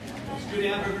Good to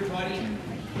have everybody.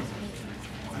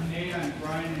 I'm Nate. I'm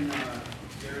Brian and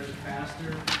Garrett's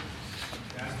pastor.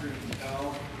 Pastor in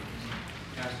Cal.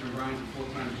 Pastor and Brian's a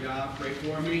full-time job. Pray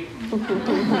for me. I'm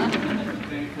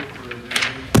thankful for their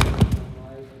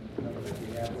life and that we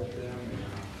have with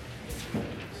them.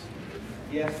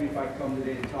 He asked me if I'd come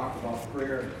today to talk about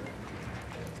prayer.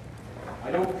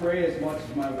 I don't pray as much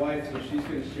as my wife, so she's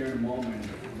going to share in a moment.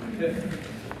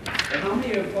 But how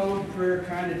many have found prayer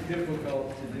kind of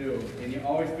difficult to do, and you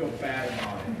always feel bad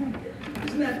about it?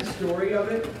 Isn't that the story of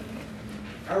it?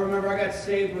 I remember I got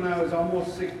saved when I was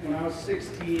when I was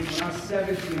 16. When I was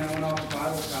 17, I went off to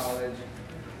Bible college.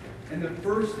 And the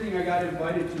first thing I got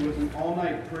invited to was an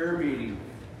all-night prayer meeting.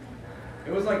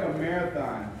 It was like a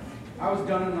marathon. I was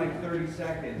done in like 30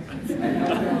 seconds. I had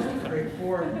nothing else to pray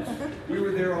for. We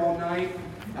were there all night.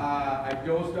 I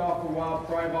dozed off for a while.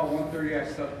 Probably about 1:30, I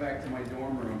stepped back to my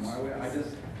dorm room. I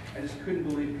just couldn't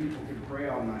believe people could pray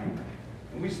all night.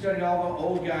 And we studied all the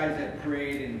old guys that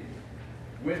prayed, and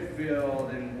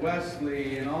Whitfield and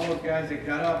Wesley and all those guys that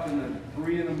got up in the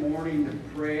 3 in the morning to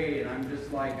pray. And I'm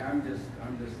just,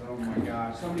 oh my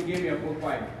gosh. Somebody gave me a book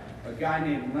by a guy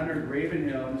named Leonard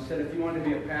Ravenhill and said if you wanted to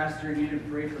be a pastor and you didn't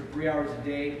pray for 3 hours a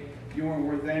day, you weren't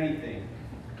worth anything.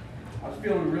 I was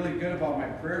feeling really good about my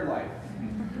prayer life.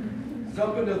 So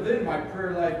up until then, my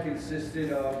prayer life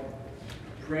consisted of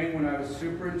praying when I was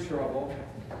super in trouble,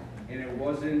 and it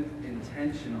wasn't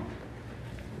intentional.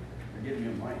 You're giving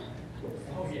me a mic.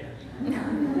 Oh, yeah.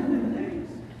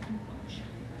 Thanks.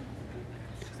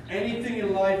 Anything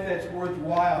in life that's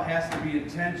worthwhile has to be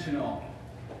intentional.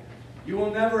 You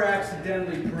will never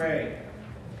accidentally pray.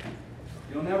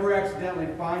 You'll never accidentally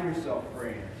find yourself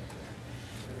praying.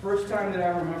 The first time that I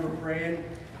remember praying,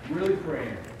 really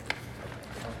praying,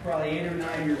 I was probably 8 or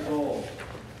 9 years old.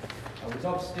 I was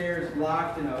upstairs,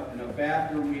 locked in a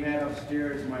bathroom we had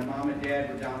upstairs, and my mom and dad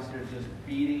were downstairs just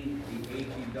beating the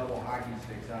 18 double hockey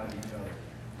sticks out of each other.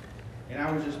 And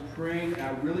I was just praying, and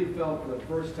I really felt for the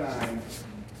first time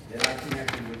that I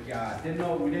connected with God. We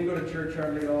didn't go to church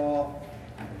hardly at all.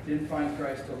 Didn't find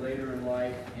Christ till later in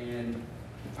life. And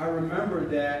I remember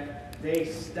that they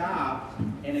stopped,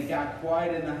 and it got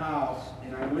quiet in the house,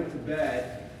 and I went to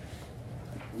bed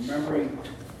remembering,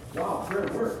 wow, prayer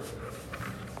works.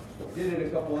 Did it a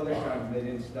couple other times and they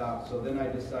didn't stop, so then I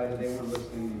decided they weren't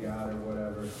listening to God or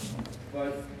whatever.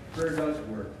 But prayer does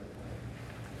work.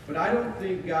 But I don't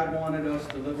think God wanted us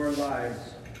to live our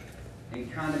lives in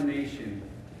condemnation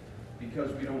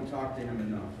because we don't talk to Him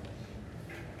enough.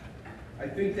 I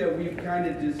think that we've kind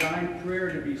of designed prayer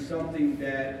to be something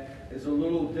that is a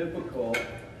little difficult.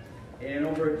 And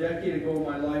over a decade ago in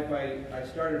my life, I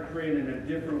started praying in a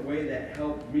different way that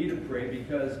helped me to pray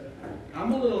because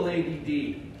I'm a little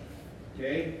ADD.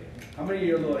 Okay? How many of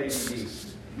you are a little ADD?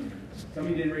 Some of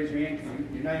you didn't raise your hand because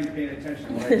you're not even paying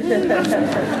attention. Right?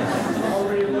 You're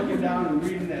already looking down and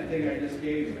reading that thing I just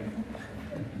gave you.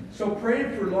 So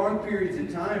praying for long periods of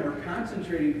time or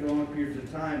concentrating for long periods of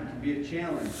time can be a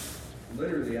challenge.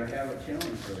 Literally, I have a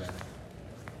challenge for that.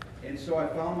 And so I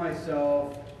found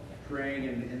myself praying,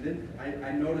 and then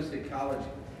I noticed at college,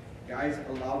 guys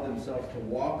allowed themselves to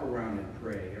walk around and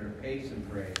pray, or to pace and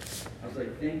pray. I was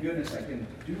like, thank goodness I can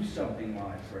do something while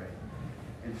I pray.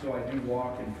 And so I do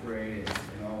walk and pray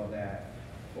and all of that.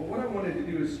 But what I wanted to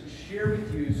do is share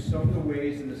with you some of the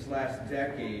ways in this last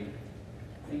decade,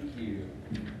 thank you,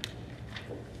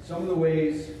 some of the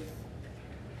ways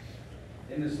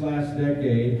in this last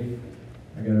decade,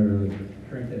 I gotta really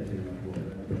crank that thing up a little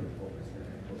bit.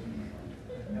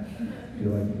 I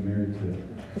feel like I'm married to it.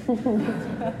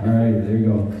 All right, there you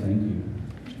go. Thank you.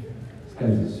 This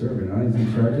guy's a servant. He's in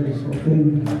charge of this whole thing.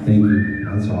 Thank you.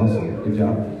 That's awesome. Good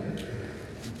job.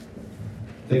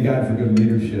 Thank God for good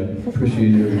leadership.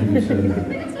 Appreciate everything you said.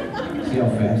 See how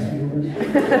fast he was?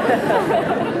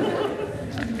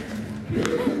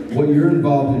 What you're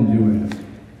involved in doing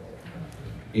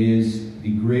is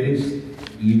the greatest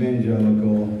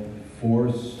evangelical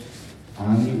force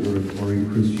on the earth or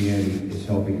in Christianity is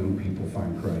helping young people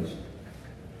find Christ.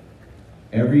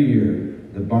 Every year,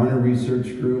 the Barna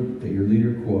Research Group that your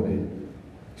leader quoted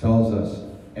tells us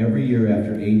every year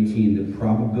after 18, the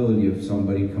probability of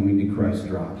somebody coming to Christ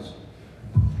drops.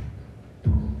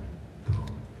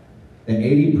 That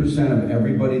 80% of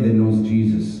everybody that knows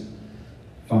Jesus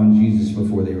found Jesus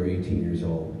before they were 18 years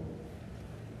old.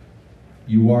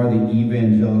 You are the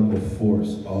evangelical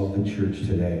force of the church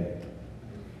today.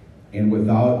 And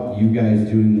without you guys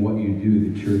doing what you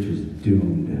do, the church is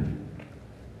doomed.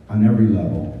 On every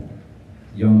level.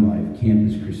 Young Life,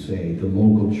 Campus Crusade, the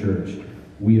local church,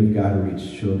 we have got to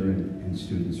reach children and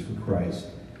students for Christ.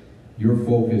 Your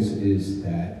focus is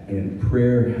that, and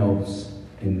prayer helps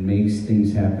and makes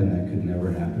things happen that could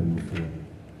never happen before.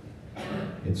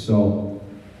 And so,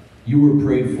 you were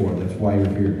prayed for. That's why you're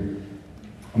here.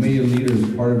 How many of you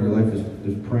leaders, part of your life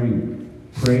is praying?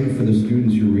 Praying for the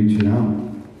students you're reaching out.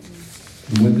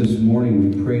 We went this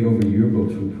morning, we prayed over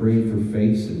yearbooks, we prayed for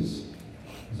faces.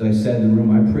 As I sat in the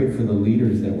room, I prayed for the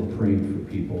leaders that were praying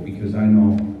for people, because I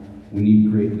know we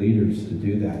need great leaders to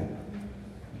do that.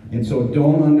 And so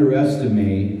don't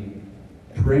underestimate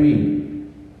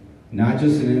praying, not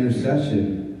just in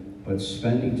intercession, but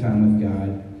spending time with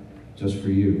God just for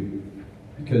you.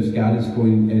 Because God is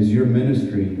going, as your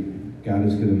ministry, God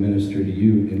is going to minister to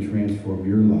you and transform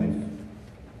your life.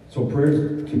 So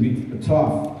prayers can be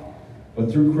tough, but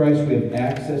through Christ we have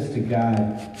access to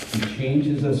God. He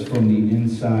changes us from the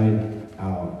inside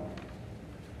out.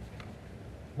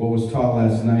 What was taught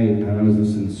last night, and I was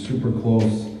listening super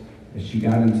close, as she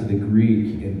got into the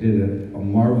Greek and did a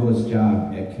marvelous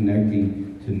job at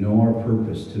connecting to know our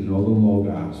purpose, to know the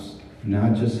Logos,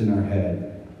 not just in our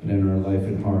head, but in our life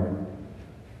and heart.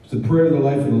 So the prayer of the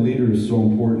life of the leader is so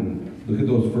important. Look at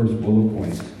those first bullet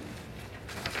points.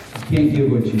 You can't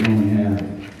give what you don't have.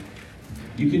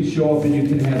 You can show up and you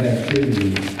can have activity.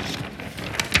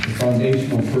 The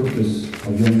foundational purpose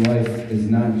of young life is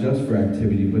not just for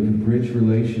activity, but to bridge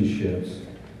relationships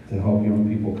to help young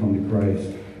people come to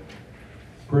Christ.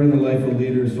 Prayer in the life of a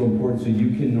leader is so important so you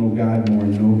can know God more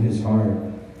and know His heart.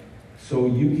 So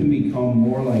you can become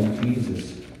more like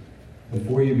Jesus.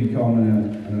 Before you become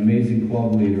an amazing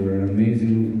club leader or an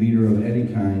amazing leader of any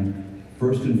kind,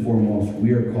 first and foremost,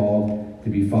 we are called to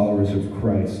be followers of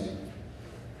Christ.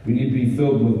 We need to be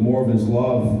filled with more of His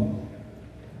love.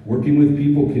 Working with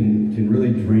people can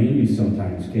really drain you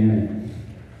sometimes, can't it?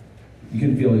 You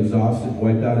can feel exhausted,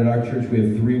 wiped out at our church. We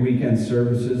have 3 weekend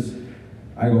services.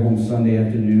 I go home Sunday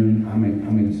afternoon.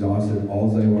 I'm exhausted.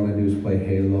 All I want to do is play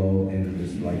Halo and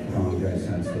just like prom guys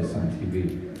senseless on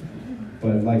TV.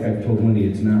 But like I've told Wendy,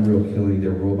 it's not real killing.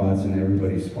 They're robots and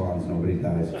everybody spawns. Nobody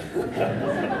dies.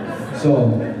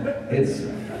 So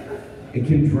it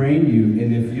can drain you.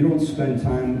 And if you don't spend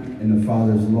time in the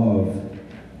Father's love,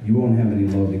 you won't have any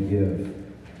love to give.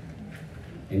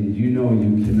 And you know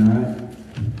you cannot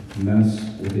mess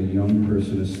with a young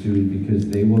person, a student, because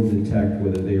they will detect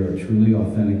whether they are truly,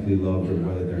 authentically loved or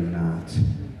whether they're not.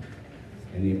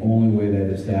 And the only way that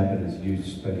has happened is you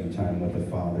spending time with the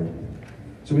Father.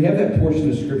 So we have that portion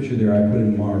of Scripture there I put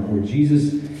in Mark, where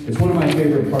Jesus, it's one of my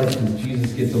favorite parts because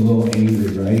Jesus gets a little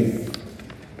angry, right?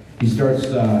 He starts,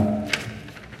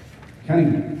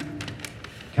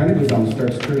 kind of goes out and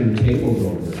starts turning tables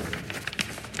over.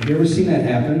 Have you ever seen that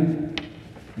happen?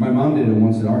 My mom did it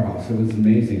once at our house. It was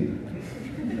amazing.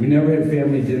 We never had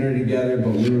family dinner together,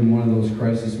 but we were in one of those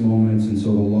crisis moments, and so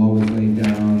the law was laid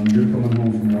down. You're coming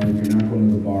home from work. You're not going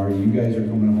to the bar. You guys are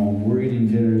coming home. We're eating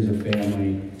dinner as a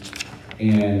family,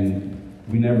 and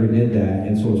we never did that,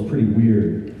 and so it was pretty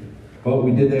weird. But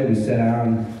we did that. We sat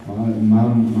down.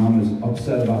 Mom is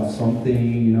upset about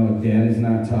something. You know, Dad is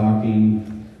not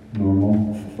talking.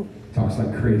 Normal. Talks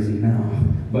like crazy now.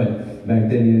 But back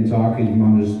then he didn't talk. His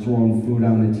mom was just throwing food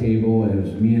on the table. And it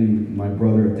was me and my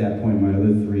brother at that point. My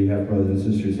other 3 half-brothers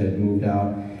and sisters had moved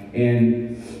out.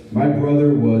 And my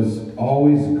brother was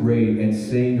always great at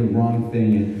saying the wrong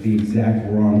thing at the exact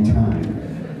wrong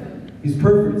time. He's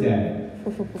perfect at it.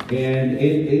 And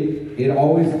it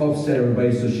always upset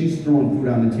everybody. So she's throwing food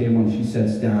on the table and she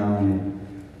sits down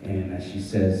and she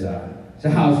says, so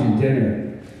how's your dinner?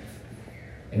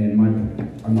 And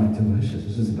I'm like, delicious.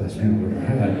 This is the best meal I've ever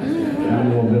had. And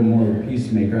I'm a little bit more of a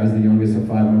peacemaker. I was the youngest of 5.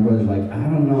 My brother's like, I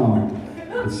don't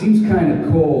know. It seems kind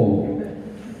of cold.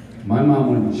 My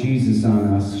mom went Jesus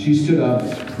on us. She stood up,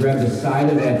 grabbed the side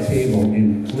of that table,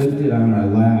 and flipped it on our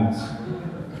laps.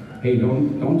 Hey,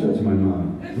 don't judge my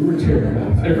mom. We were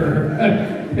terrible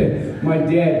there. My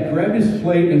dad grabbed his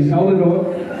plate and held it up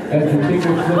as the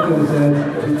table flipped on his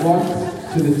head. He walked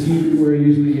to the TV where he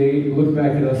usually ate, looked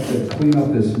back at us, said, clean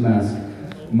up this mess.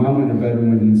 Mom went to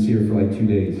bedroom and didn't see her for like 2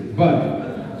 days.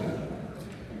 But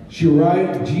she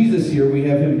arrived, Jesus here, we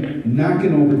have him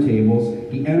knocking over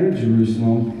tables. He entered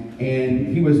Jerusalem, and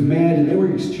he was mad, and they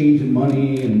were exchanging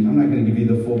money, and I'm not going to give you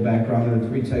the full background. There were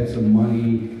 3 types of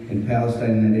money in Palestine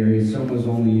in that area. Some was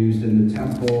only used in the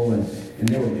temple, and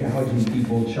they were gouging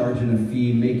people, charging a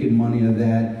fee, making money of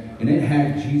that. And it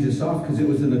hacked Jesus off because it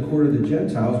was in the court of the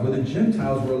Gentiles, where the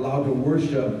Gentiles were allowed to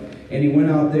worship. And he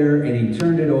went out there and he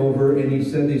turned it over and he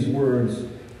said these words,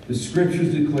 the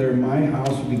scriptures declare, my house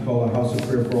will be called a house of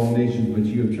prayer for all nations, but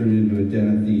you have turned it into a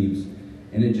den of thieves.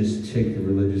 And it just ticked the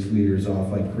religious leaders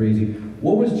off like crazy.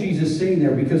 What was Jesus saying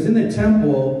there? Because in the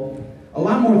temple, a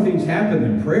lot more things happened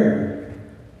than prayer.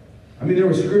 I mean, there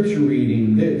was scripture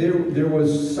reading, there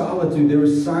was solitude, there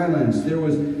was silence, there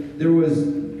was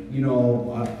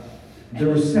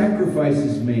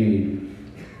sacrifices made.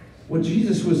 What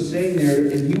Jesus was saying there,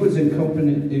 and he was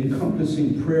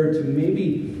encompassing prayer to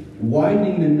maybe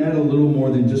widening the net a little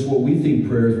more than just what we think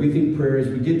prayer is. We think prayer is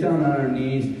we get down on our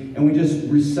knees and we just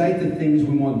recite the things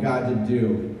we want God to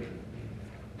do.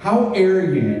 How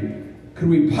arrogant could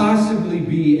we possibly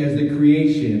be as the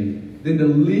creation than to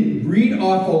read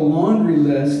off a laundry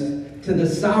list to the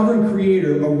sovereign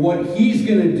creator of what he's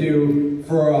going to do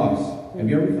for us? Have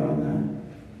you ever thought of that?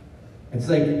 It's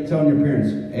like telling your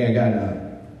parents, hey, I got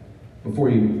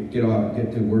before you get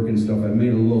to work and stuff, I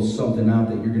made a little something out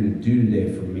that you're going to do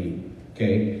today for me.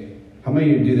 Okay? How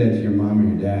many of you do that to your mom or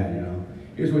your dad, you know?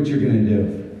 Here's what you're going to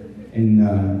do. And,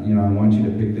 I want you to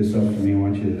pick this up for me. I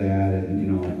want you to that.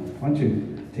 And, I want you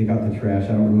to take out the trash.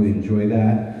 I don't really enjoy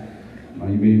that.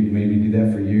 You maybe do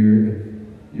that for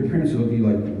your parents will look at you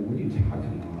like, what are you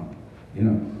talking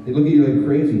about? They look at you like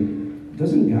crazy.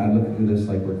 Doesn't God look at us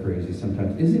like we're crazy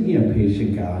sometimes? Isn't he a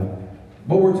patient God?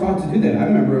 But we're taught to do that. I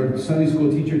remember a Sunday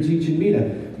school teacher teaching me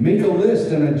to make a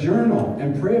list and a journal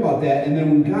and pray about that. And then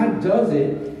when God does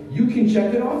it, you can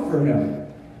check it off for him.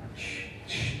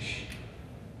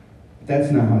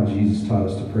 That's not how Jesus taught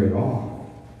us to pray at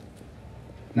all.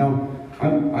 Now,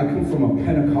 I come from a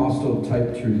Pentecostal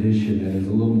type tradition that is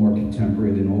a little more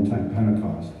contemporary than old-time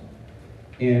Pentecost.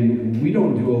 And we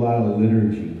don't do a lot of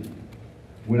liturgy.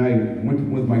 When I went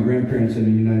with my grandparents in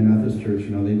the United Methodist Church,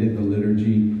 they did the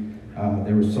liturgy.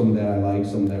 There was some that I liked,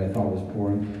 some that I thought was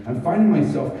boring. I'm finding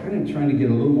myself kind of trying to get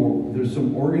a little more, there's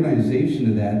some organization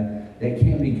to that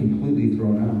can't be completely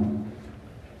thrown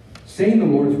out. Saying the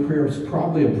Lord's Prayer is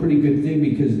probably a pretty good thing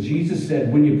because Jesus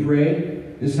said, when you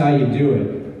pray, this is how you do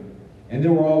it. And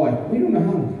then we're all like, we don't know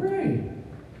how to pray.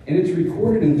 And it's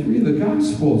recorded in 3 of the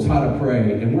Gospels how to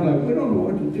pray. And we're like, we don't know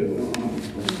what to do. We don't know how to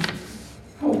pray.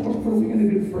 What are we going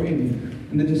to do to pray?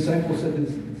 And the disciples said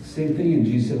the same thing. And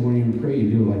Jesus said, when you pray, you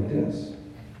do it like this.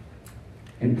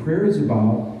 And prayer is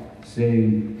about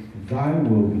saying, thy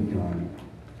will be done.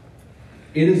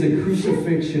 It is a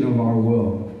crucifixion of our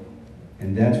will.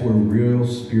 And that's where real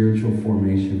spiritual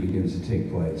formation begins to take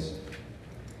place.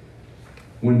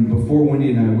 Before Wendy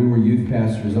and I, we were youth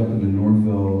pastors up in the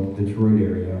Northville, Detroit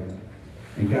area.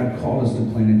 And God called us to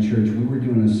plant a church. We were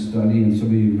doing a study, and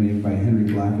somebody made by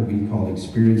Henry Blackaby called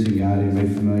Experiencing God. Anybody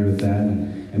familiar with that?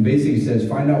 And basically says,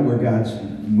 find out where God's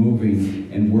moving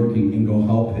and working and go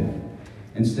help him.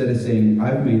 Instead of saying,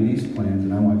 I've made these plans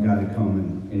and I want God to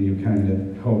come and you kind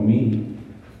of help me.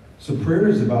 So prayer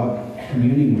is about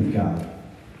communing with God.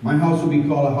 My house will be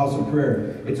called a house of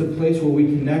prayer. It's a place where we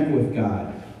connect with God.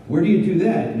 Where do you do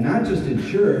that? Not just in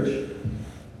church.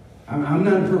 I'm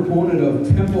not a proponent of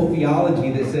temple theology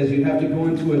that says you have to go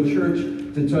into a church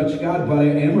to touch God, but I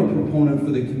am a proponent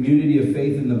for the community of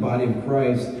faith in the body of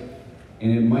Christ,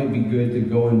 and it might be good to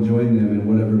go and join them in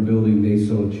whatever building they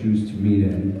so choose to meet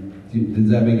in. Does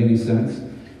that make any sense?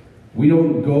 We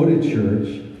don't go to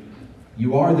church.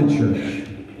 You are the church.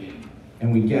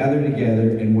 And we gather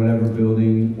together in whatever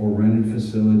building or rented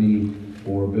facility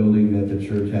or building that the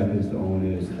church happens to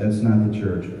own is. That's not the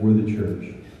church. We're the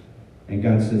church. And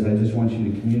God says, I just want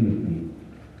you to commune with me.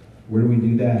 Where do we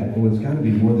do that? Well, it's got to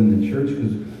be more than the church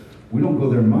because we don't go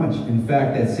there much. In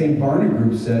fact, that same Barna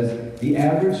group says the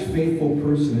average faithful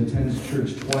person attends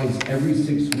church twice every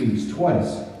 6 weeks.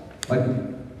 Twice. Like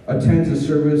attends a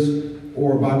service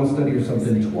or a Bible study or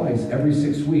something twice every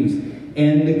 6 weeks.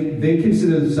 And they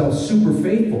consider themselves super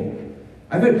faithful.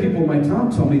 I've had people in my town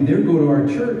tell me they go to our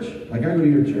church. Like, I go to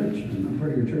your church. I'm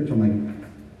part of your church. I'm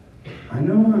like, I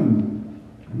know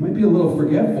I might be a little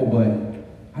forgetful, but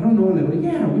I don't know. And they're like,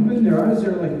 yeah, we've been there. I was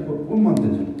there like, what month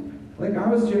is it? Like, I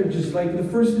was there just like the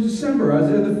 1st of December. I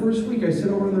was there the first week. I sit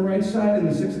over on the right side in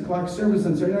the 6 o'clock service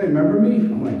on Saturday night. Remember me?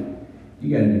 I'm like,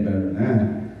 you got to do better than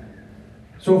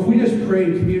that. So if we just pray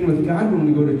and commune with God when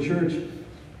we go to church,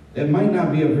 that might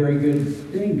not be a very good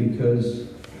thing because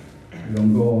we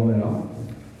don't go all that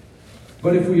often.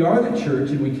 But if we are the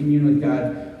church and we commune with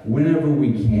God whenever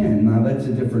we can, now that's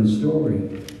a different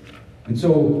story. And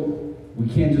so we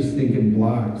can't just think in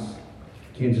blocks.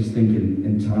 Can't just think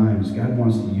in times. God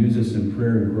wants to use us in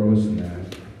prayer and grow us in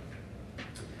that.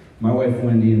 My wife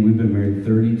Wendy, and we've been married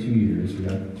 32 years. We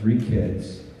got 3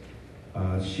 kids.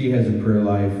 She has a prayer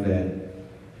life that,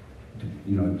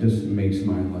 just makes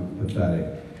mine look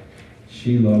pathetic.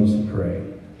 She loves to pray,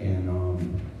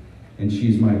 and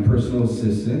she's my personal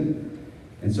assistant.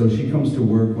 And so she comes to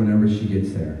work whenever she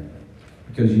gets there,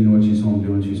 because you know what she's home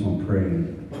doing? She's home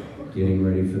praying, getting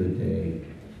ready for the day,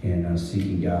 and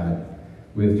seeking God.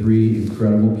 We have 3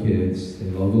 incredible kids. They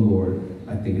love the Lord.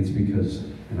 I think it's because,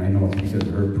 and I know it's because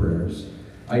of her prayers.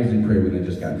 I usually pray when they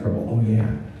just got in trouble. Oh yeah,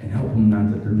 and help them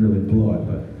not that they're really blood.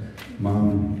 But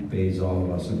Mom bathes all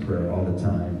of us in prayer all the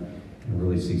time and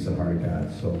really seeks the heart of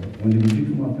God. So Wendy, would you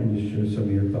come up and just share some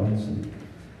of your thoughts? And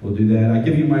we'll do that. I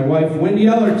give you my wife, Wendy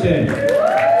Ellerton.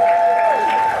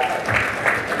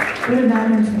 What an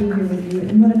honor to be here with you,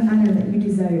 and what an honor that you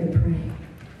desire to pray.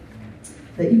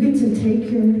 That you get to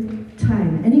take your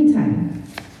time, anytime,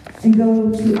 and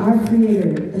go to our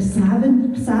Creator, the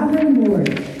sovereign Lord,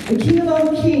 the King of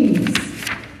all kings,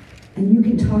 and you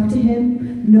can talk to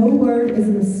Him. No word is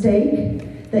a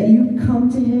mistake. That you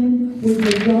come to Him with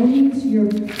your groanings, your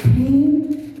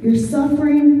pain, your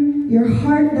suffering, your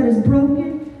heart that is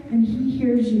broken, and He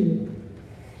hears you.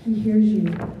 He hears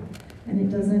you. And it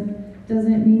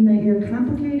doesn't mean that you're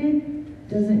complicated,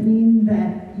 doesn't mean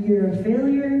that you're a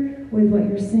failure with what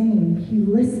you're saying. He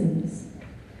listens.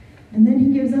 And then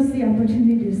He gives us the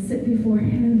opportunity to sit before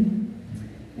Him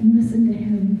and listen to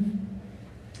Him.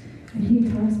 And He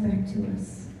talks back to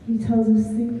us. He tells us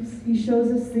things. He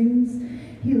shows us things.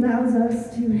 He allows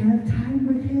us to have time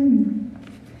with Him.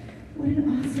 What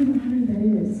an awesome honor that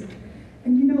is.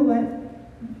 And you know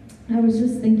what? I was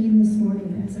just thinking this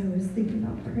morning as I was thinking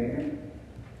about prayer.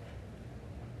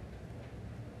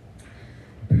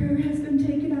 Prayer has been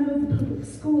taken out of the public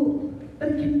school, but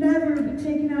it can never be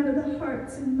taken out of the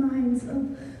hearts and minds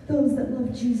of those that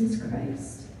love Jesus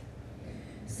Christ.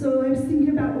 So I was thinking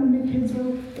about when the kids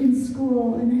were in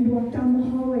school and I'd walk down the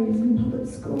hallways in public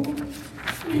school.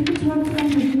 And I could talk to my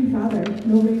Heavenly Father.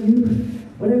 Nobody knew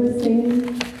what I was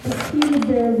saying, but He was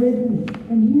there with me.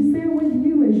 And He's there with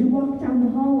you as you walk down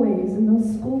the hallways, in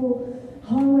those school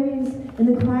hallways, in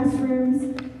the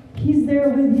classrooms. He's there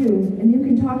with you, and you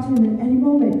can talk to Him at any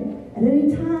moment, at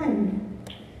any time.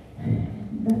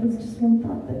 That was just one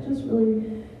thought that just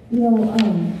really,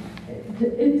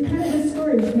 it kind of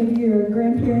discouraged maybe your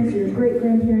grandparents or your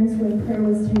great-grandparents when prayer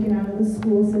was taken out of the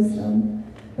school system.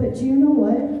 But do you know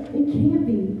what? It can't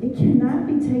be. It cannot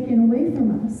be taken away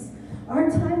from us. Our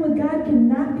time with God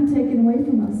cannot be taken away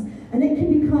from us. And it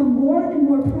can become more and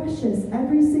more precious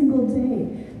every single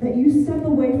day that you step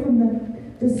away from the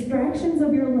distractions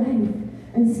of your life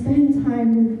and spend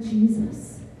time with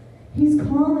Jesus. He's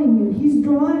calling you. He's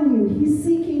drawing you. He's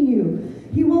seeking you.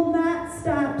 He will not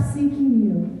stop seeking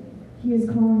you. He is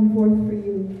calling forth for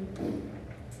you.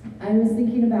 I was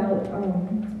thinking about,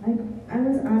 I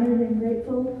was honored and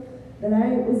grateful that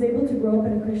I was able to grow up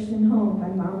in a Christian home. My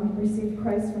mom received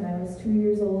Christ when I was 2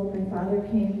 years old. My father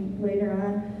came later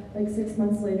on, like 6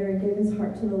 months later, and gave his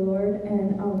heart to the Lord.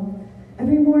 And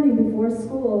every morning before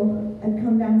school, I'd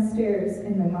come downstairs,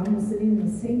 and my mom was sitting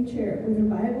in the same chair with her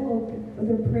Bible open, with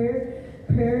her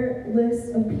prayer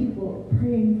list of people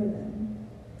praying for them.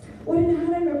 What an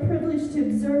honor and a privilege to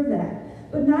observe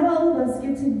that. But not all of us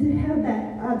get to have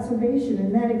that observation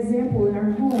and that example in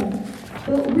our home.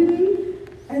 But we,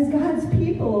 as God's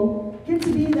people, get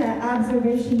to be that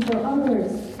observation for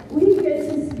others. We get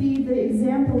to be the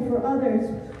example for others.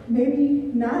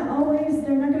 Maybe not always.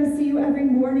 They're not going to see you every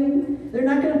morning. They're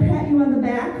not going to pat you on the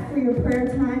back for your prayer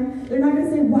time. They're not going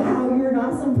to say, wow, you're an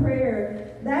awesome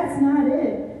prayer. That's not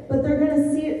it. But they're going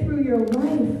to see it through your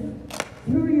life,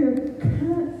 through your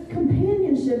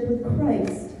companionship with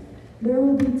Christ. There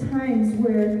will be times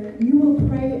where you will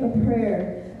pray a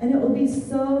prayer, and it will be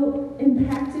so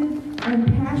impacted and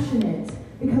passionate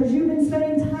because you've been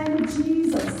spending time with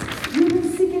Jesus. You've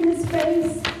been seeking His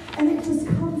face, and it just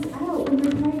comes out when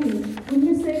you're praying. When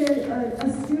you say to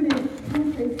a student,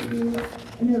 can I pray for you?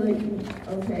 And they're like,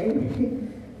 okay.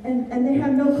 and they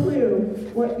have no clue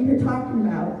what you're talking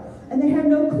about. And they have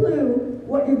no clue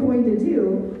what you're going to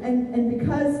do. And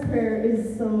because prayer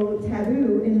is so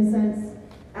taboo, in a sense,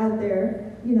 out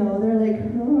there, they're like,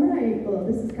 all right, well,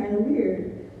 this is kind of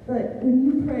weird. But when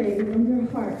you pray from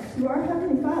your heart to our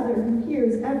Heavenly Father who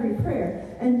hears every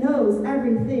prayer and knows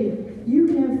everything, you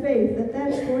can have faith that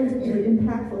that is going to be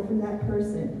impactful for that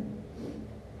person.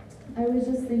 I was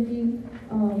just thinking,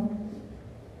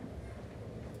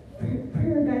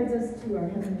 prayer guides us to our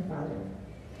Heavenly Father.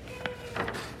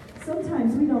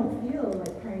 Sometimes we don't feel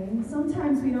like praying.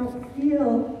 Sometimes we don't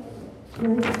feel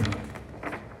like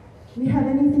we have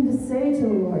anything to say to the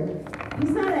Lord. He's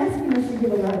not asking us to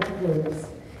give a lot of words.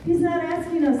 He's not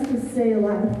asking us to say a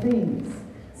lot of things.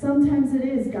 Sometimes it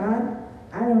is, God,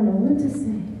 I don't know what to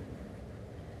say.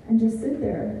 And just sit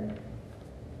there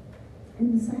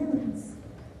in the silence.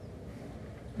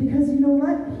 Because you know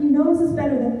what? He knows us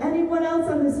better than anyone else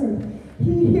on this earth.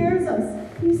 He hears us.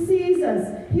 He sees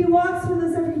us. He walks with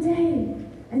us every day.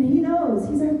 And He knows.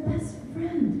 He's our best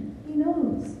friend. He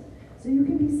knows. So you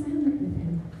can be silent with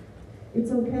Him. It's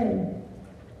okay.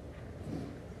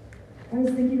 I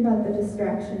was thinking about the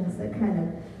distractions that kind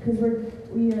of, because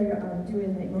we are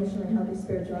doing the emotionally healthy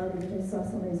spirituality, which I saw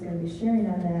somebody's going to be sharing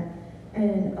on that,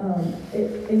 and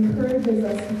it encourages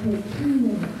us to take 2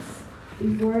 minutes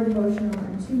before a devotional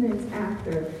and 2 minutes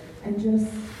after, and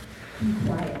just be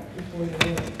quiet before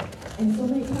you read. And so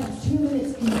many times, 2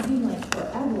 minutes can seem like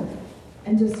forever,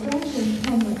 and distractions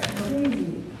come like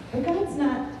crazy. But God's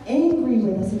not angry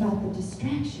with us about the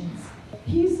distractions.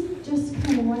 He's just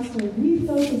kind of wants to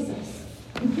refocus us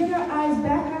and get our eyes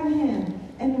back on Him,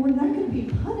 and we're not going to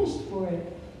be punished for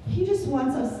it. He just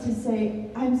wants us to say,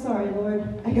 I'm sorry,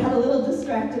 Lord, I got a little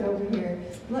distracted over here.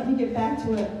 Let me get back to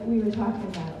what we were talking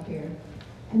about here.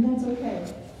 And that's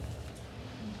okay.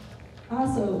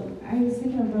 Also, I was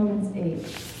thinking of Romans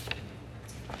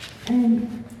 8.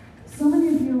 And so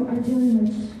many of you are dealing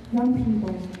with young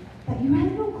people that you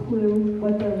have no clue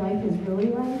what their life is really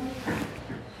like,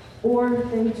 or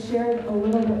they've shared a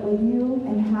little bit with you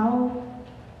and how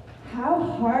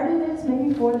hard it is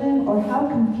maybe for them, or how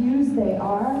confused they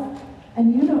are,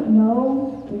 and you don't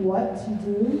know what to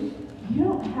do. You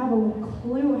don't have a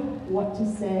clue what to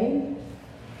say.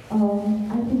 I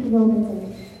think of Romans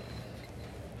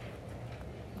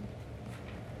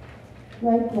 8.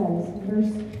 Likewise,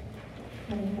 verse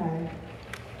 25,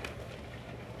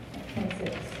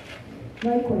 26.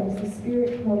 Likewise, the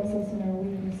Spirit helps us in our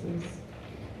weaknesses,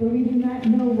 for we do not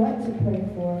know what to pray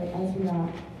for as we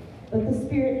ought. But the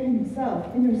Spirit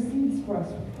Himself intercedes for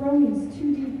us with groanings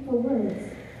too deep for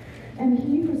words. And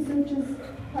He who searches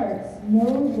hearts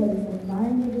knows what is the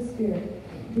mind of the Spirit,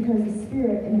 because the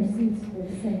Spirit intercedes for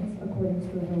the saints according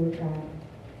to the will of God.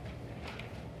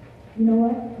 You know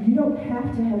what? You don't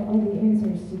have to have all the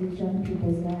answers to these young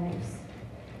people's lives.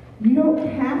 You don't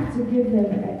have to give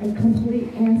them a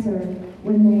complete answer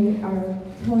when they are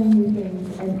telling you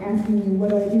things and asking you, what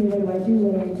do I do, what do I do,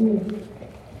 what do I do?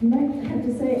 You might have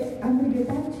to say, I'm going to get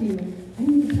back to you. I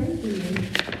need to pray for you.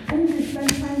 I need to spend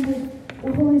time with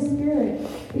the Holy Spirit,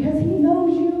 because He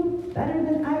knows you better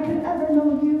than I could ever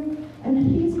know you, and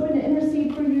He's going to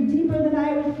intercede for you deeper than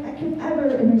I can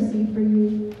ever intercede for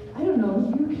you. I don't know,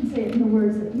 you can say it in the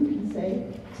words that you can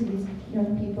say to these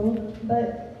young people,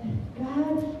 but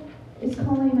God is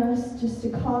calling us just to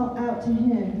call out to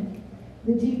Him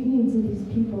the deep needs of these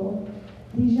people,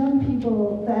 these young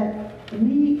people that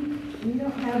we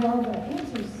don't have all the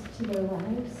answers to their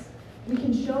lives. We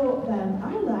can show them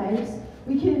our lives.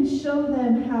 We can show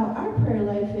them how our prayer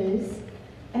life is,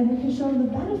 and we can show them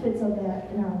the benefits of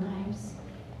that in our lives.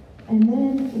 And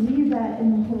then leave that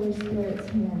in the Holy Spirit's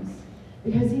hands,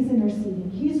 because He's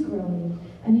interceding, He's groaning,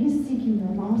 and He's seeking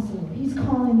them also. He's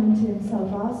calling them to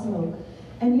Himself also.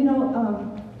 And you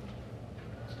know,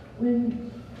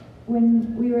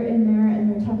 when we were in there and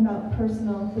we were talking about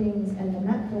personal things and the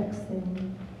Netflix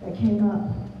thing that came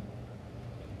up,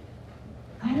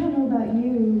 I don't know about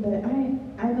you, but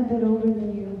I'm a bit older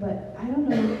than you, but I don't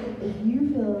know if you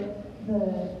feel the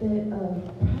bit of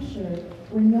pressure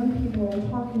when young people are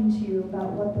talking to you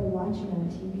about what they're watching on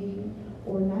TV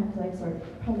or Netflix, or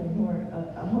probably more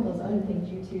all those other things,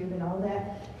 YouTube and all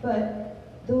that, but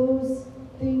those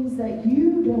things that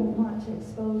you don't want to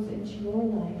expose into your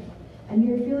life, and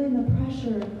you're feeling the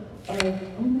pressure of,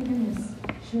 oh my goodness,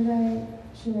 should I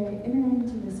enter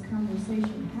into this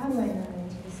conversation? How do I enter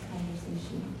into this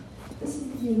conversation? This is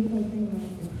the beautiful thing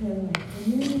about the prayer life.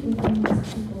 When you're within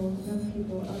these people, young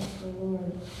people of the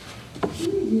Lord, He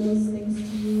reveals things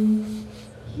to you.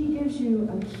 He gives you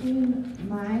a keen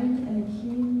mind and a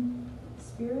keen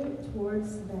spirit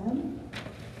towards them.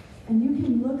 And you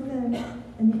can look them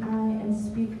in the eye and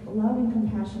speak love and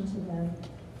compassion to them,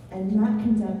 and not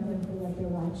condemn them for what they're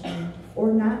watching,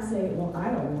 or not say, well, I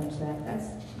don't watch that.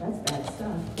 That's bad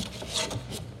stuff.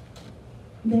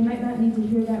 They might not need to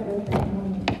hear that right that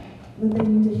moment. What they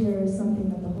need to hear is something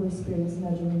that the Holy Spirit is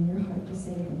nudging in your heart to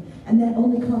say to them. And that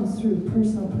only comes through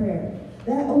personal prayer.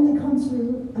 That only comes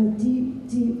through a deep,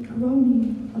 deep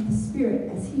groaning of the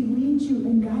Spirit as He leads you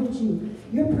and guides you.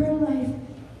 Your prayer life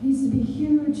needs to be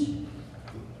huge.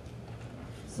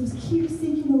 So keep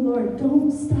seeking the Lord.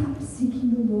 Don't stop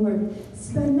seeking the Lord.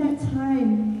 Spend that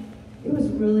time. It was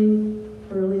really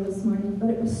early this morning, but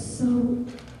it was so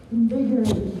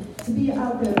invigorating to be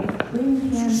out there laying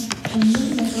hands and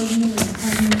looking at those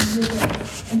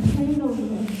mirrors and praying over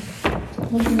them,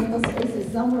 looking at those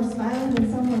faces. Some were smiling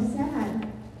and some were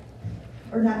sad,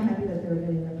 or not happy that they were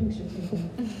getting their picture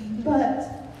taken.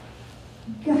 But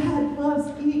God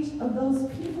loves each of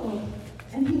those people,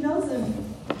 and He knows them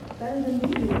better than we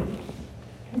do.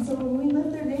 And so when we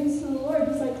lift their names to the Lord,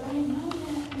 He's like, I know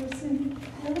that person.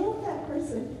 I love that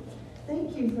person.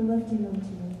 Thank you for lifting them to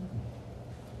me.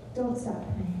 Don't stop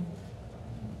praying.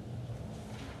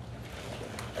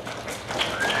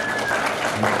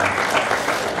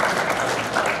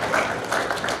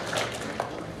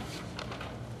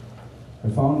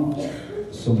 found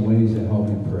some ways that help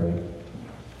me pray.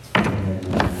 And,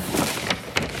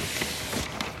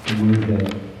 the word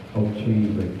that helped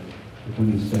change, like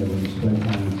when he said, when you spend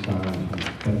time in silence, when you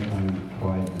spend time in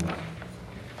quietness,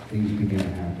 things begin to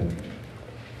happen.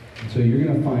 And so you're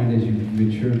going to find as you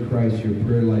mature in Christ, your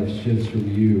prayer life shifts from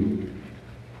you,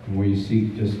 and where you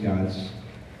seek just God's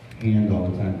hand all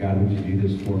the time. God, would you do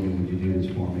this for me? Would you do this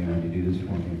for me? Would you do this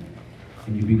for me?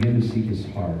 And you begin to seek his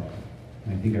heart.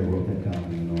 And I think I wrote that down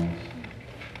in the notes.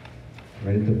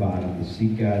 Right at the bottom, to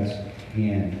seek God's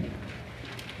hand.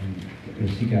 And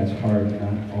to seek God's heart,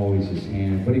 not always his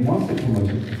hand. But he wants it from us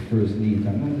for his needs.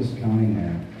 I'm not discounting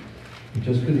that. But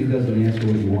just because he doesn't answer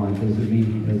what you want doesn't mean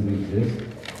he doesn't exist.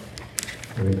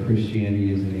 Or that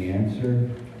Christianity isn't the answer.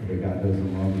 Or that God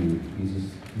doesn't love you.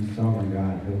 He's sovereign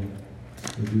God.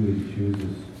 He'll do what he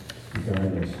chooses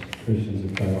regardless. Christians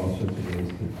have tried all sorts of ways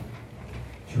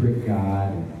to trick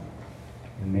God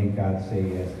and make God say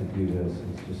he has to do this.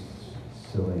 It's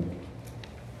just silly.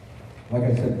 Like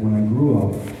I said, when I grew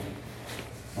up,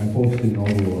 my folks didn't know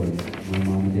the Lord. My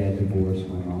mom and dad divorced.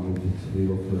 My mom lived in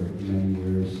Toledo for many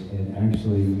years. And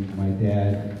actually, my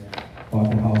dad bought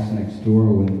the house next door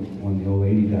when the old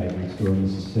lady died next door,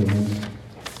 Mrs. Simmons.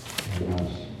 And,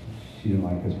 she didn't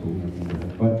like us, but we remember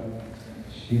her. But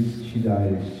she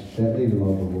died. That lady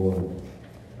loved the Lord.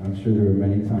 I'm sure there were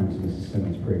many times Mrs.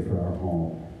 Simmons prayed for our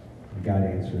home. And God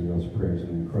answered those prayers in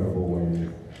an incredible way.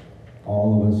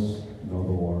 All of us know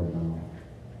the Lord now.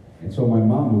 And so my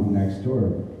mom moved next door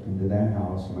into that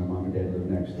house. My mom and dad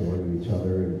lived next door to each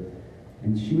other.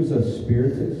 And she was a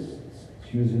spiritist.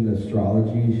 She was into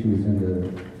astrology. She was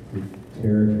into the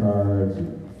tarot cards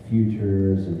and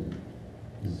futures and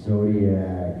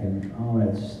zodiac and all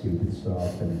that stupid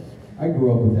stuff. And I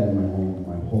grew up with that in my home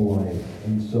my whole life.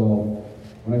 And so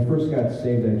when I first got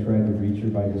saved, I tried to reach her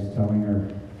by just telling her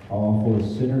how awful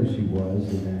a sinner she was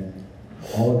and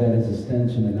that all of that is a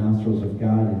stench in the nostrils of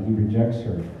God and he rejects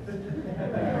her.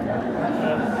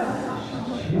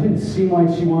 She didn't seem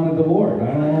like she wanted the Lord.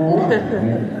 I don't know why.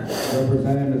 I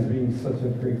represent him as being such a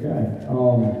great guy.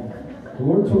 The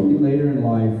Lord told me later in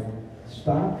life,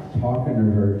 stop talking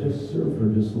to her, just serve her,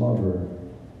 just love her.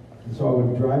 And so I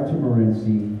would drive to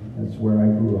Morenci, that's where I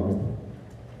grew up,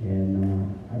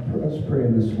 and I was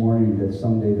praying this morning that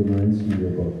someday the Morenci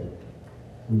yearbook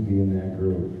would be in that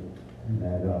group, and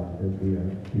that there'd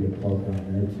be a club down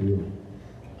there too.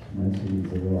 Morenci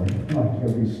needs a Lord, like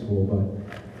every school, but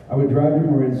I would drive to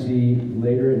Morenci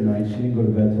later at night. She didn't go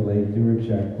to bed till late, do her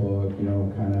checkbook,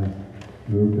 kind of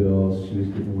do her bills. She was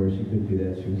getting to where she could do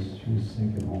that. She was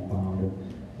sick and homebound. And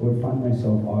I would find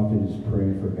myself often just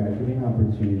praying for God, give me an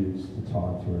opportunity just to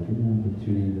talk to her, give me an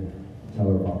opportunity to tell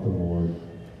her about the Lord.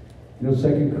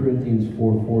 2 Corinthians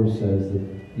 4:4 says that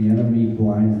the enemy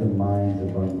blinds the minds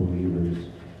of unbelievers.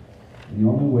 And the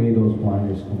only way those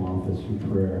blinders come off is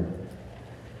through prayer.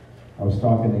 I was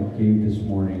talking to Gabe this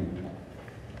morning.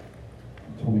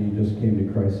 He told me you just came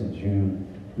to Christ in June.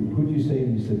 Who'd you say?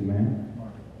 You said Matt?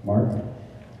 Mark?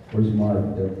 Where's Mark?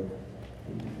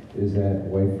 Is that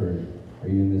Whiteford? Are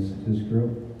you in this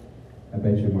group? I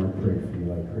bet you Mark prayed for you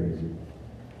like crazy.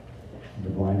 The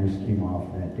blinders came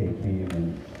off and that day came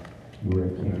and you were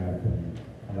at camp, and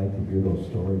I like to hear those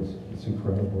stories. It's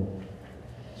incredible.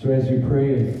 So as you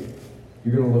pray,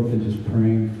 you're going to look at just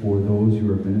praying for those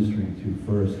you are ministering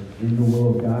to first in the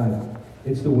will of God.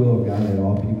 It's the will of God that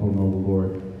all people know the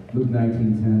Lord. Luke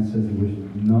 19:10 says he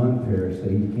wished none perish,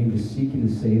 that he came to seek and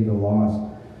to save the lost.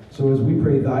 So as we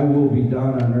pray, thy will be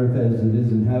done on earth as it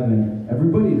is in heaven,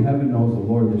 everybody in heaven knows the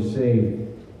Lord, they're saved.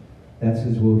 That's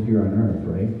his will here on earth,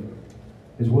 right?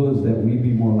 His will is that we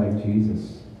be more like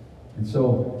Jesus. And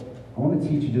so I want to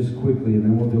teach you just quickly, and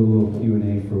then we'll do a little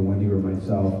Q&A for Wendy or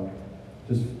myself,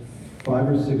 just 5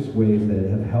 or 6 ways that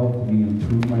have helped me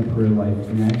improve my prayer life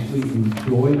and actually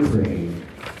enjoy praying.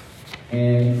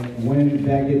 And when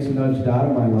that gets nudged out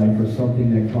of my life or something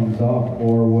that comes up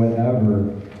or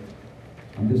whatever,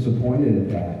 I'm disappointed at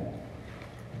that.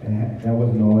 And that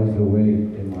wasn't always the way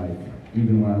in life.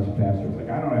 Even when I was a pastor, I was like,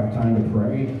 I don't have time to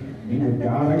pray. Meet with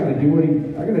God. I gotta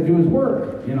do his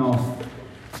work,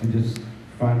 and just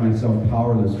find myself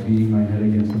powerless, beating my head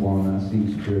against the wall, and not seeing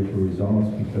spiritual results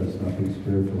because nothing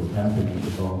spiritual was happening. It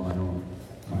was all my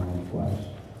own flesh.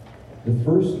 The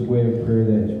first way of prayer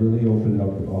that has really opened up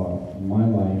my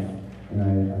life, and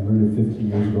I learned it 15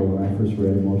 years ago when I first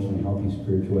read Emotionally Healthy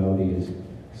Spirituality, is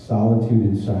solitude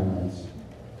and silence.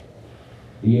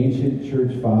 The ancient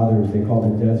church fathers, they called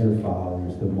the desert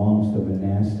fathers, the monks, the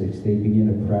monastics, they began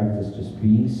to practice just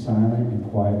being silent and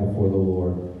quiet before the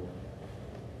Lord.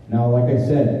 Now, like I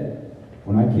said,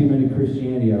 When I came into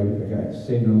Christianity, I got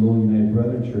saved in a little United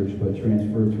Brethren church, but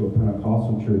transferred to a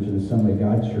Pentecostal church, an Assembly of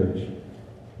God church.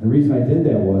 The reason I did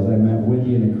that was I met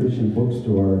Wendy in a Christian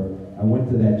bookstore. I went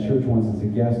to that church once as a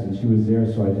guest, and she was there,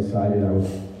 so I decided I was,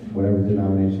 whatever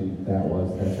denomination that was,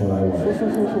 that's what I was. So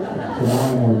now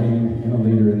I'm ordained and a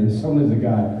leader in the Assemblies of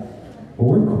God. But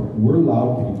we're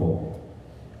loud people.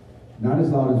 Not as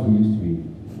loud as we used to be.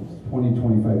 20,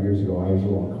 25 years ago, I was a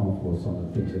little uncomfortable with some of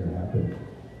the things that had happened.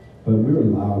 But we were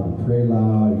loud. We pray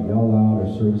loud, we yell loud,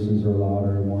 our services are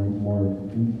louder, more.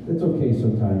 It's okay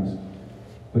sometimes.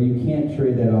 But you can't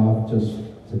trade that off just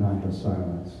to not have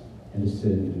silence and to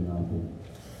sit and do nothing.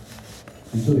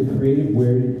 And so the creative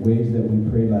ways that we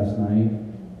prayed last night,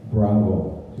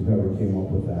 bravo to whoever came up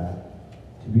with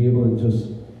that. To be able to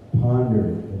just ponder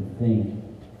and think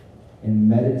and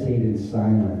meditate in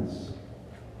silence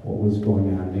what was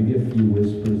going on. Maybe a few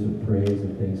whispers of praise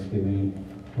and thanksgiving.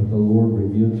 What the Lord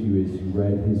revealed to you as you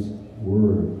read His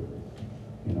Word.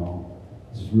 You know,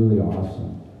 it's really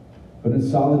awesome. But in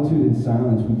solitude and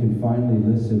silence, we can finally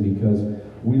listen because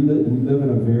we live in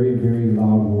a very, very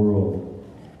loud world.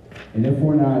 And if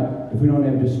we don't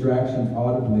have distractions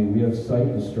audibly, we have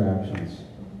sight distractions,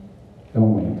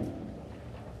 don't we?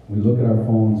 We look at our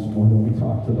phones more than we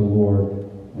talk to the Lord.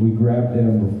 We grab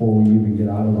them before we even get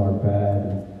out of our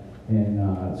bed.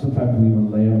 And sometimes we even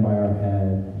lay them by our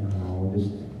head,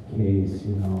 just in case,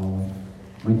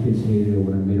 My kids hated it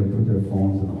when I made them put their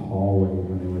phones in the hallway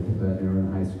when they went to bed. They were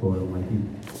in high school. I'm like,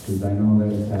 because I know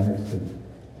they're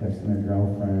texting their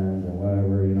girlfriends or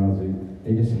whatever, so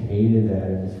they just hated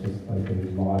that. It's just like they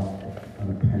lost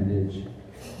an appendage.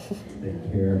 They didn't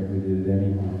care if we did it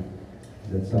anyhow.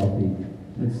 That's healthy.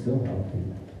 It's still healthy.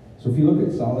 So if you look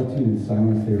at solitude and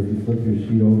silence there, if you flip your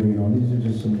sheet over, these are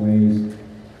just some ways.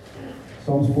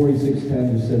 Psalms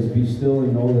 46:10 just says, "Be still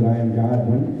and know that I am God."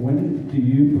 When do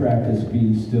you practice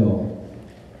being still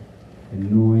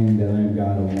and knowing that I am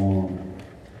God alone?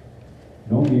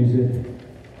 No music,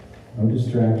 no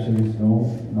distractions,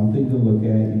 nothing to look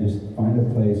at. You just find a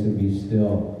place and be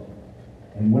still.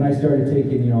 And when I started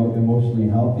taking, emotionally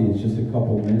healthy, it's just a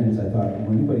couple minutes. I thought,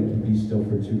 well, anybody can be still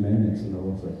for 2 minutes. And the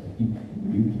Lord's like, you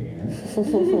can't.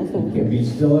 You can't be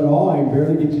still at all. I can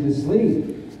barely get you to sleep.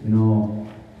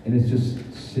 And it's just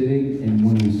sitting, and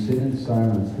when we sit in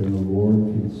silence, then the Lord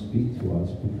can speak to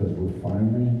us because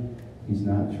He's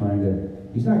not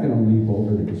going to leap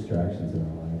over the distractions in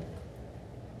our life.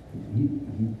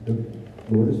 The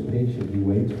Lord is patient. He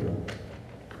waits for us.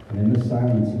 And in the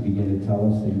silence, He began to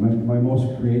tell us things. My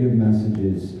most creative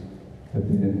messages have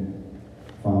been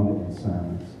found in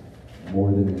silence,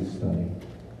 more than in study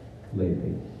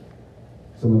lately.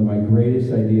 Some of my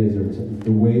greatest ideas are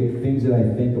things that I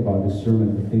think about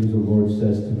discernment, the things the Lord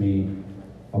says to me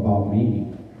about me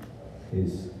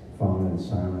is found in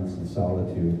silence and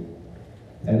solitude.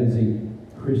 That is a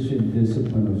Christian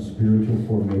discipline of spiritual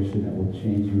formation that will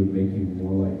change you and make you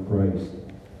more like Christ.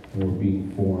 And we're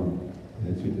being formed. And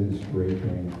it's a great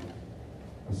thing.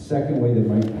 A second way that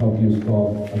might help you is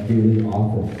called a daily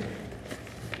office.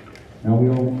 Now we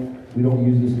don't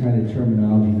use this kind of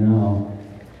terminology now.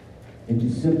 It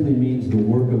just simply means the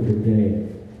work of the day.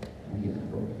 I'm getting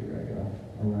broke here. I got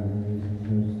a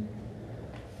rhyme.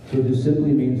 So it just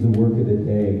simply means the work of the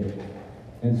day.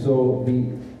 And so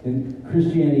in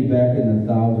Christianity back in the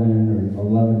 1000 or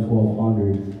 11,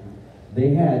 1200, they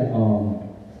had I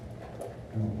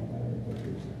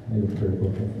have a prayer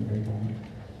book. I think I got it.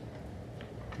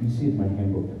 You see it in my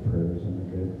handbook of prayers, isn't it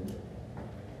good?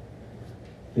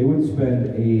 They would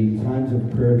spend times of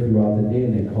prayer throughout the day,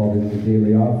 and they called it the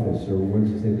daily office, or what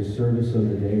to say, the service of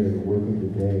the day, or the work of the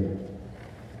day.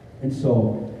 And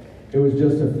so it was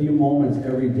just a few moments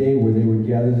every day where they would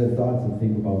gather their thoughts and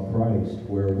think about Christ.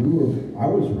 Where I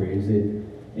was raised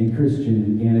in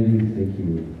Christianity, thank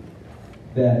you,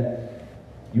 that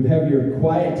you have your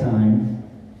quiet time,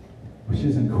 which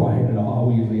isn't quiet at all.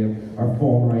 We usually have our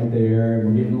phone right there, and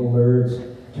we're getting alerts.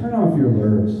 Turn off your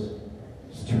alerts.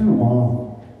 Just turn them off.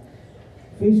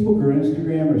 Facebook or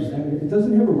Instagram or Snapchat, it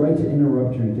doesn't have a right to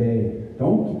interrupt your day.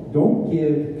 Don't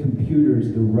give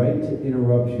computers the right to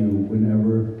interrupt you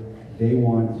whenever they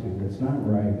want to. It's not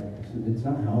right. It's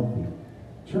not healthy.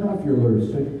 Turn off your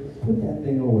alerts. So put that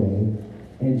thing away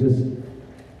and just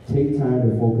take time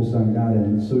to focus on God.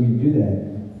 And so you do that.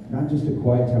 Not just a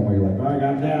quiet time where you're like, I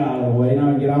got that out of the way, now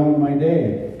I can get on with my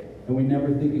day. And we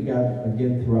never think of God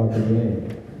again throughout the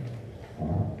day.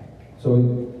 So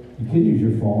you can use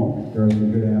your phone. There are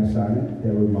some good apps on it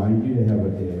that remind you to have a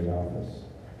daily office.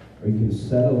 Or you can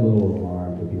set a little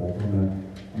alarm to be like, I'm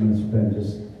gonna spend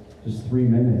just 3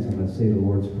 minutes. I'm gonna say the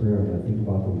Lord's Prayer. I'm gonna think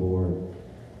about the Lord.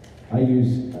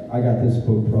 I got this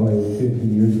book probably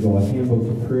 15 years ago, a handbook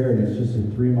for prayer, and it's just a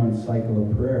 3-month cycle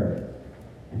of prayer.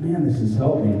 And man, this has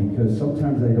helped me because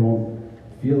sometimes I don't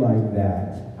feel like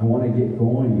that. I want to get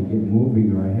going and get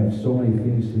moving, or I have so many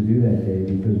things to do that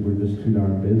day because we're just too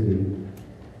darn busy.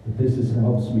 But this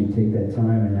helps me take that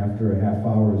time, and after a half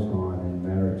hour is gone, in a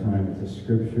matter of time, it's a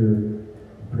scripture.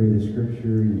 You pray the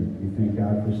scripture, you thank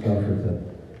God for stuff.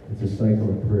 It's a cycle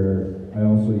of prayer. I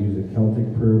also use a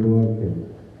Celtic prayer book, and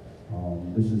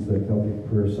this is the Celtic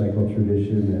prayer cycle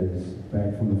tradition that is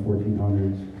back from the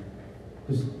 1400s.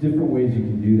 Just different ways you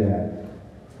can do that.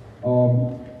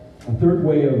 A third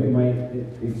way of might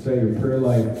excite your prayer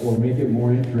life or make it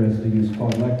more interesting is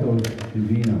called Lectio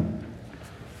Divina.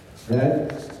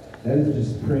 That is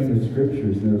just praying the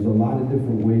scriptures. And there's a lot of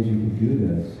different ways you can do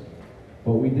this.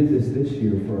 But we did this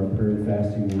year for our prayer and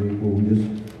fasting week, where we just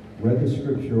read the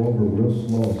scripture over real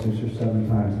slow, 6 or 7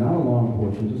 times. Not a long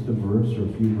portion, just a verse or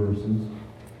a few verses.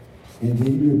 And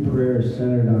did your prayer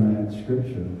centered on that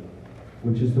scripture,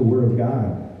 which is the Word of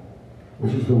God,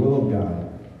 which is the will of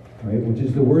God, right? Which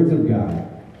is the words of God.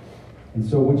 And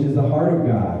so, which is the heart of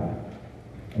God.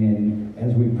 And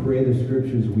as we pray the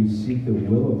scriptures, we seek the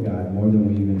will of God more than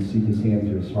we even seek his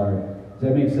hands or his heart. Does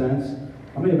that make sense?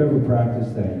 How many have ever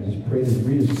practiced that? You just pray this,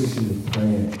 read a scripture, just pray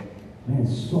it. Man,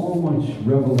 so much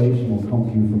revelation will come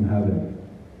to you from heaven.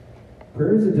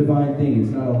 Prayer is a divine thing. It's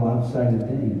not a lopsided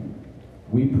thing.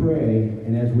 We pray,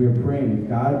 and as we are praying,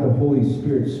 God, the Holy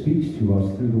Spirit, speaks to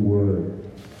us through the Word,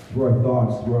 through our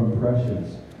thoughts, through our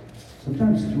impressions,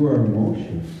 sometimes through our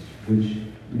emotions, which,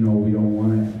 we don't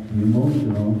want to be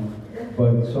emotional,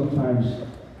 but sometimes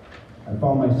I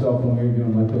found myself when we were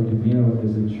doing Lectio Divina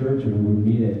as a church, and we would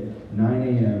meet at 9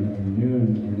 a.m. and noon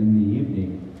and in the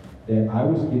evening, that I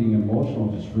was getting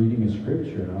emotional just reading a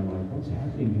scripture, and I'm like, what's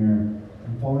happening here?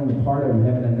 I'm falling apart, I'm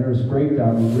having a nervous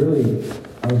breakdown, and really,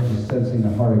 I was just sensing the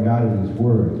heart of God in his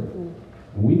Word. And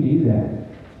we need that.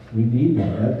 We need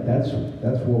that. That's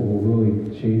what will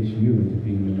really change you into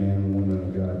being the man and woman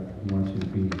of God he wants you to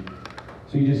be.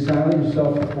 So you just silence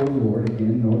yourself before the Lord,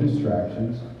 again, no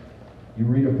distractions. You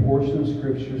read a portion of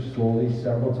Scripture slowly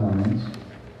several times.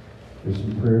 There's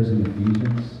some prayers in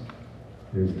Ephesians.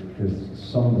 There's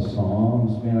some of the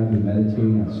Psalms. Man, I've been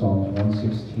meditating on Psalms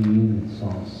 116 and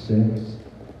Psalm 6.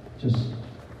 Just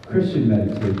Christian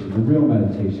meditation, the real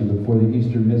meditation before the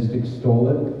Eastern mystics stole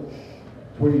it.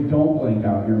 It's where you don't blank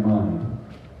out your mind.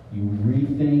 You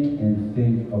rethink and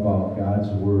think about God's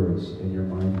words in your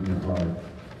mind and your heart.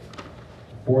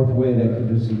 Fourth way that could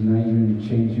just ignite you and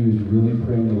change you is really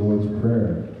praying the Lord's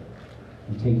Prayer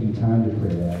and taking time to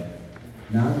pray that.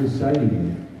 Not reciting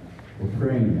it, or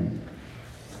praying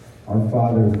it. Our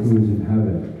Father who is in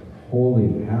heaven,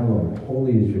 holy, hallowed,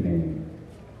 holy is your name.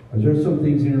 Is there some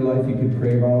things in your life you could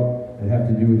pray about that have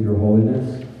to do with your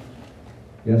holiness?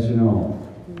 Yes or no?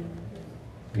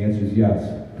 The answer is yes.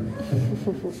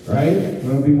 Right? You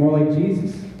want to be more like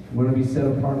Jesus. You want to be set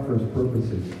apart for his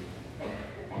purposes.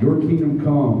 Your kingdom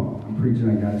come. I'm preaching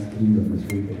on God's kingdom this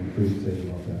week. I'm preaching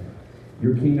about that.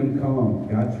 Your kingdom come.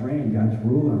 God's reign, God's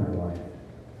rule on our life.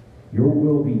 Your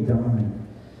will be done.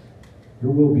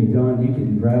 Your will be done. You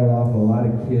can rattle off a lot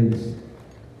of kids,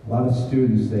 a lot of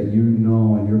students that you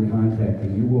know and you're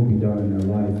contacting. Your will be done in their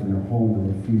life, in their home, in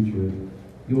their future.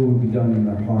 Your will be done in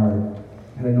their heart.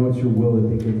 And I know it's your will that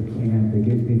they get to camp,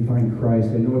 they find Christ.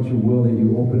 I know it's your will that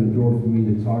you open a door for me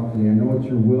to talk today. I know it's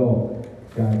your will,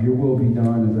 God. Your will be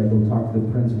done as I go talk to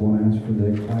the principal and ask for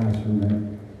the classroom.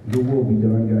 That your will be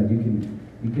done, God. You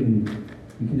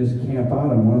can just camp out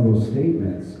on one of those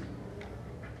statements.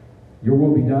 Your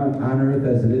will be done on earth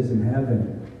as it is in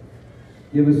heaven.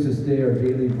 Give us this day our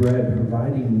daily bread,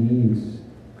 providing needs.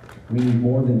 We need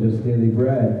more than just daily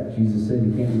bread. Jesus said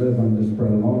you can't live on just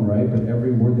bread alone, right? But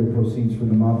every word that proceeds from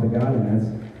the mouth of God,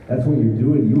 and that's what you're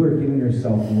doing. You are giving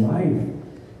yourself life.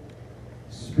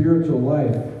 Spiritual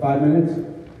life. 5 minutes?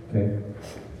 Okay,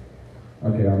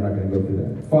 I'm not going to go through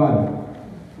that.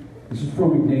 5. This is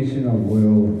from Ignatius of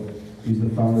Loyola. He's the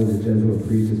founder of the Jesuit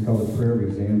priest. It's called the Prayer of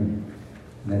Examen.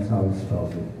 And that's how he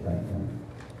spells it back then.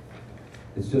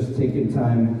 It's just taking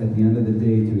time at the end of the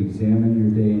day to examine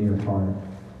your day and your heart.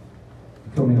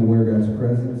 Becoming aware of God's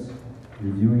presence,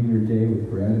 reviewing your day with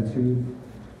gratitude,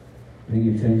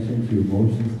 paying attention to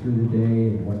emotions through the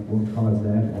day, and what caused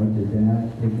that, what did that,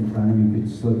 taking time, you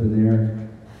could slip in there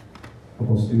a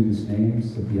couple students'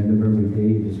 names. At the end of every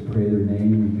day, you just pray their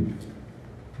name. You could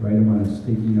write them on a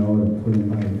sticky note and put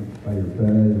them by your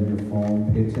bed or your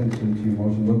phone. Pay attention to your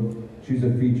emotions. Choose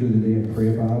a feature of the day and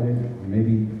pray about it. Or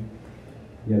maybe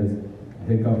you had a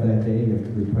hiccup that day, you have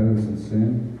to repent of some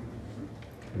sin.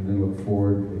 And then look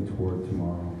forward and toward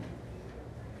tomorrow.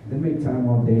 Then make time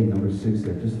all day, number 6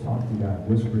 there. Just talk to God,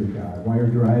 whisper to God. While you're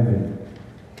driving,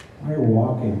 while you're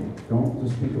walking, don't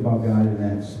just think about God in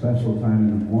that special time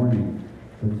in the morning,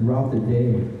 but throughout the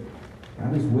day.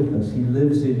 God is with us. He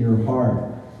lives in your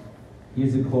heart. He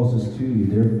is the closest to you.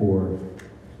 Therefore,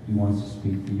 He wants to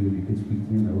speak to you. You can speak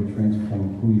to Him. That will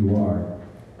transform who you are.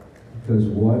 Because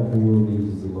what the world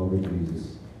needs is the love of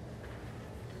Jesus.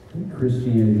 And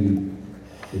Christianity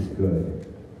is good.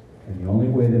 And the only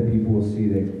way that people will see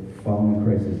that following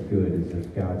Christ is good is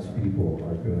if God's people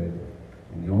are good.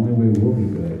 And the only way we'll be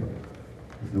good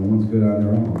is no one's good on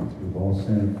their own. We've all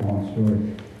sinned and fallen short.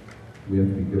 We have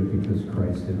to be good because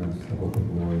Christ in us, the hope of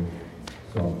glory.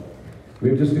 So, we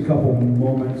have just a couple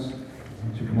moments. Why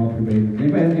don't you come up here, babe?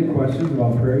 Anybody have any questions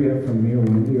about prayer yet from me or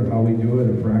Wendy, or how we do it,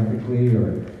 or practically,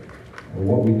 or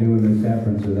what we do when this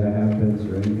happens or that happens,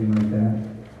 or anything like that?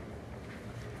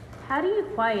 How do you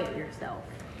quiet yourself?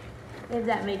 If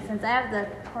that makes sense. I have the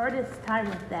hardest time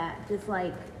with that. Just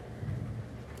like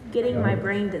getting my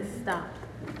brain to stop.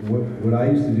 What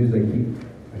I used to do is I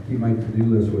keep my to-do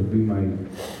list with me, my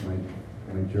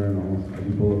journal. I do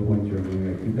bullet point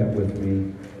journaling. I keep that with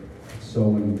me. So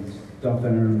when stuff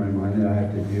enters my mind that I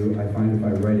have to do, I find if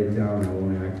I write it down, I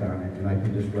won't act on it, and I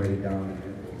can just write it down and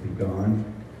it will be gone.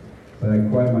 But I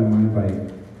quiet my mind by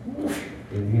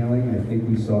inhaling. I think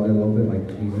we saw that a little bit, like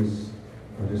Jesus,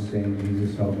 or just saying,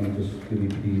 Jesus, help me, just give me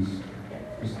peace.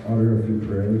 Just utter a few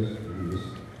prayers. And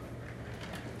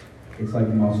it's like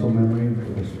muscle memory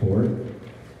for the sport.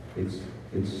 It's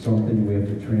something we have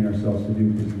to train ourselves to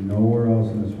do, because nowhere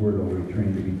else in this world are we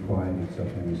trained to be quiet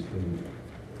except when we sleep.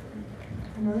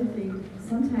 Another thing,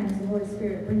 sometimes the Holy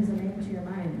Spirit brings a name to your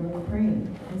mind while you're praying.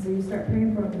 And so you start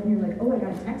praying for them, and then you're like, oh, I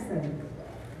got to text them.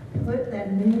 Put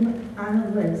that name on a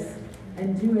list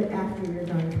and do it after you're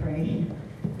done praying,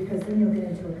 because then you'll get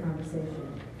into a conversation.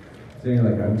 So you're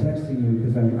like, I'm texting you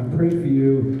because I'm praying for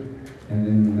you, and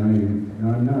then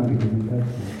now I'm not because I'm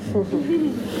texting.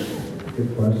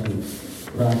 Good question.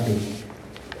 Practice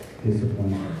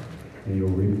discipline, and you'll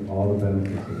reap all the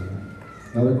benefits of that.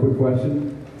 Another quick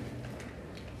question.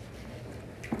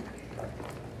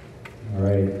 All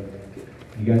right.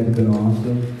 You guys have been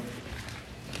awesome.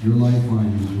 Your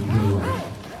lifeline is your prayer life.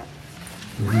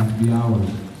 It doesn't have to be hours.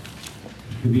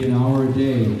 It could be an hour a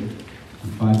day in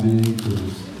 5-minute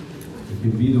increments. It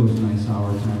could be those nice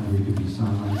hour times where you could be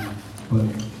silent. But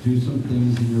do some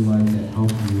things in your life that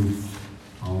help you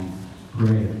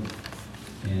pray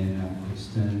and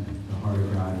extend the heart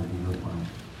of God into your life.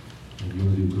 And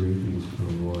you'll do great things for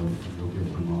the Lord, and you'll give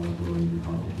Him all the glory in your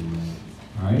heart will be right.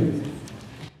 All right?